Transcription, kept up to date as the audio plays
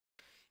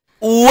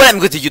Hola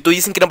amigos de YouTube,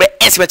 dicen que mi nombre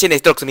es Unboxin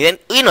Strox Maiden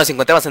y nos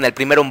encontramos en el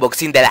primer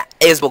unboxing de la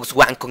Xbox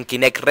One con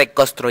Kinect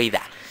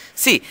reconstruida.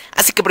 Sí,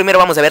 así que primero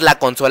vamos a ver la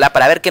consola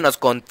para ver qué nos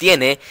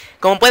contiene.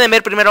 Como pueden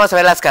ver, primero vamos a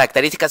ver las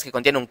características que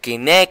contiene un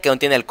Kinect, que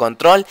contiene el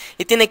control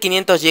y tiene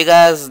 500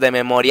 GB de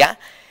memoria.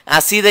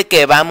 Así de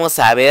que vamos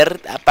a ver,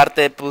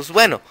 aparte, pues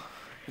bueno,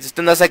 si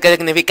usted no sabe qué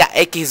significa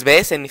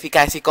XB,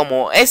 significa así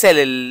como, es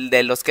el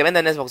de los que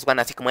venden Xbox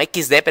One, así como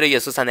XD, pero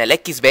ellos usan el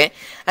XB.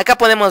 Acá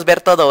podemos ver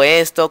todo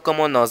esto,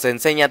 cómo nos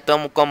enseña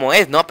todo cómo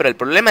es, ¿no? Pero el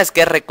problema es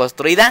que es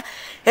reconstruida.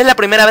 Es la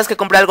primera vez que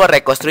compré algo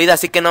reconstruido,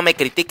 así que no me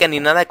critiquen ni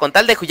nada, con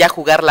tal de ya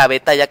jugar la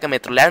beta, ya que me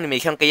trolearon y me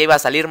dijeron que ya iba a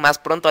salir más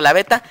pronto la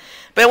beta.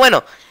 Pero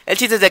bueno, el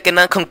chiste es de que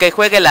con que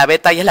juegue la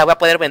beta ya la voy a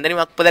poder vender y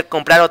voy a poder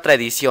comprar otra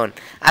edición.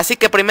 Así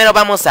que primero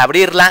vamos a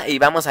abrirla y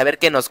vamos a ver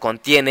qué nos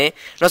contiene.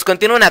 Nos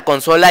contiene una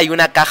consola y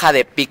una caja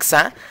de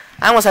pizza.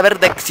 Vamos a ver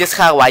si es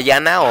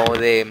hawaiana o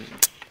de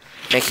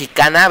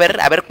mexicana. A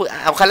ver,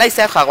 ojalá y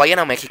sea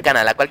hawaiana o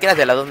mexicana. La cualquiera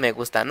de las dos me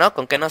gusta, ¿no?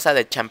 Con que no sea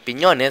de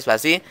champiñones o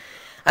así.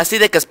 Así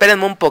de que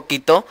espérenme un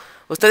poquito.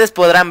 Ustedes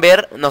podrán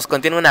ver, nos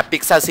contiene una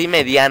pizza así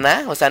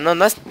mediana. O sea, no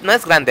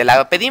es grande,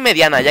 la pedí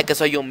mediana ya que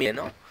soy humilde,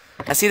 ¿no?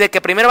 Así de que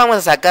primero vamos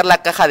a sacar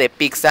la caja de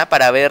pizza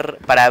para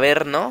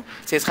ver, ¿no?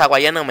 Si es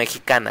hawaiana o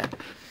mexicana.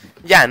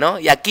 Ya, ¿no?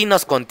 Y aquí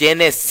nos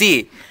contiene,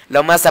 sí,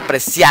 lo más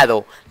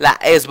apreciado, la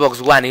Xbox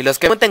One. Y los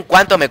que pregunten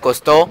cuánto me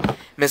costó,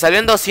 me salió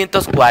en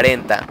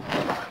 240.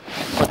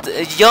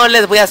 Yo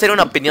les voy a hacer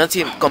una opinión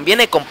si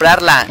conviene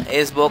comprar la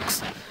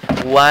Xbox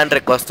One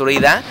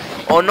reconstruida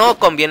o no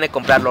conviene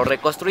comprarlo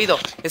reconstruido.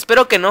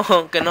 Espero que no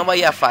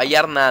vaya a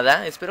fallar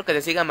nada. Espero que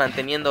se siga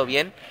manteniendo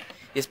bien.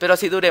 Y espero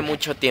así dure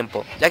mucho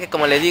tiempo, ya que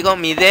como les digo,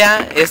 mi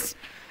idea es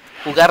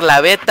jugar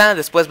la beta,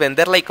 después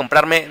venderla y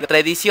comprarme otra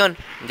edición,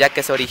 ya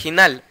que es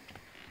original.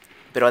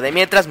 Pero de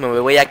mientras me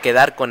voy a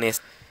quedar con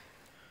esto.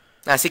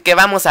 Así que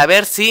vamos a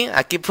ver si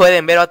aquí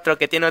pueden ver otro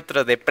que tiene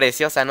otro de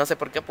precio, o sea, no sé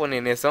por qué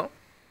ponen eso.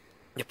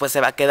 Después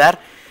se va a quedar.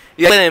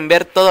 Y pueden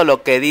ver todo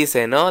lo que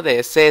dice, ¿no?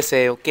 De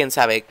CS o quién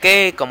sabe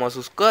qué, como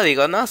sus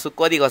códigos, ¿no? Sus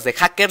códigos de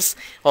hackers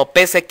o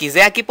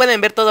PSXD. Aquí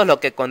pueden ver todo lo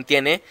que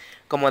contiene,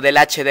 como del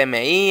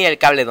HDMI, el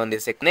cable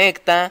donde se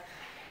conecta,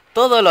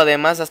 todo lo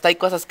demás. Hasta hay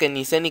cosas que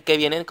ni sé ni qué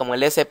vienen, como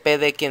el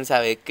SPD, quién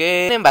sabe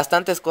qué. Tienen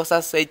bastantes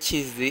cosas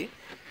HD.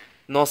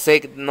 No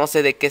sé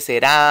de qué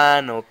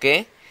serán o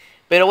qué.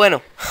 Pero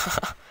bueno,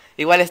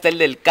 igual está el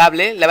del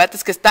cable. La verdad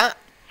es que está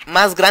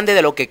más grande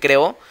de lo que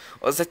creo.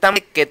 O sea, está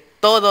que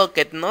todo,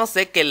 que no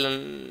sé, que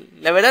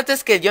la verdad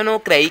es que yo no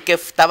creí que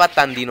estaba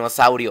tan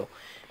dinosaurio.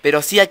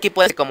 Pero sí, aquí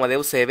puede ser como de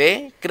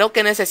USB. Creo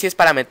que en ese sí es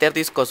para meter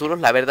discos duros.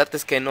 La verdad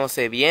es que no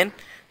sé bien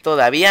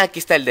todavía. Aquí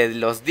está el de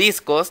los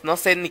discos. No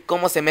sé ni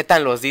cómo se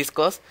metan los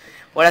discos.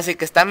 Ahora sí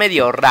que está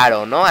medio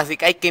raro, ¿no? Así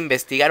que hay que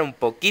investigar un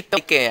poquito.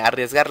 Hay que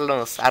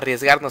arriesgarnos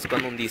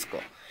con un disco.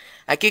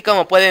 Aquí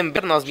como pueden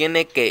ver nos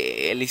viene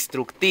que el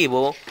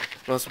instructivo,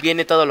 nos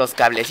viene todos los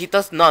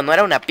cablecitos. No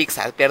era una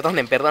pizza,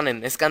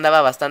 perdonen, es que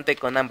andaba bastante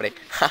con hambre.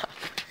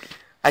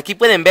 Aquí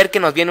pueden ver que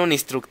nos viene un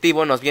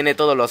instructivo, nos viene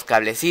todos los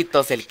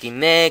cablecitos, el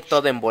Kinect,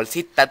 todo en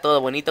bolsita, todo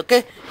bonito.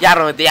 ¿Qué? Ya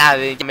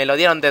me lo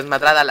dieron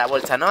desmadrada la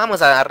bolsa, ¿no?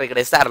 Vamos a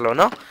regresarlo,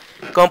 ¿no?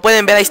 Como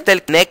pueden ver ahí está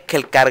el Kinect,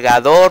 el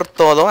cargador,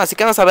 todo. Así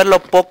que vamos a verlo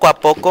poco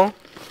a poco.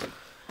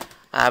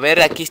 A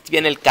ver, aquí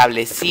viene el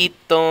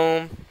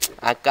cablecito,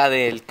 acá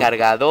del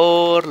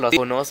cargador, los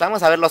iconos.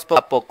 Vamos a verlos poco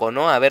a poco,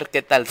 ¿no? A ver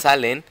qué tal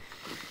salen.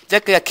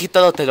 Ya que aquí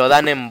todo te lo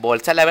dan en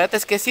bolsa. La verdad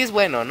es que sí es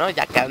bueno, ¿no?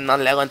 Ya que no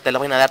luego te lo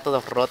van a dar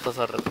todos rotos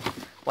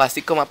o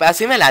así como... Pero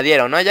así me la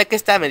dieron, ¿no? Ya que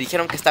me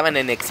dijeron que estaban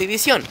en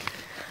exhibición.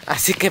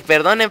 Así que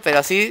perdonen,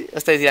 pero sí,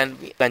 ustedes dirán,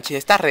 Banshee,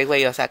 está re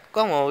güey, o sea,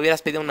 ¿cómo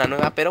hubieras pedido una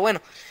nueva? Pero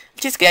bueno, el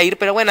chiste es que a ir,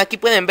 pero bueno, aquí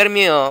pueden ver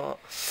mi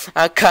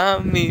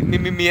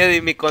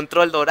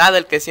control dorado,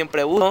 el que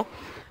siempre uso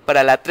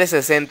para la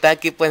 360.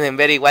 Aquí pueden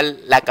ver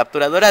igual la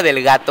capturadora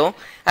del gato.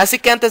 Así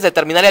que antes de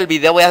terminar el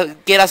video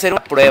quiero hacer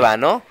una prueba,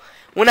 ¿no?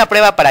 Una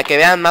prueba para que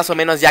vean más o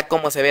menos ya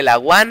cómo se ve la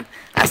One.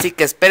 Así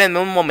que espérenme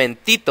un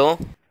momentito.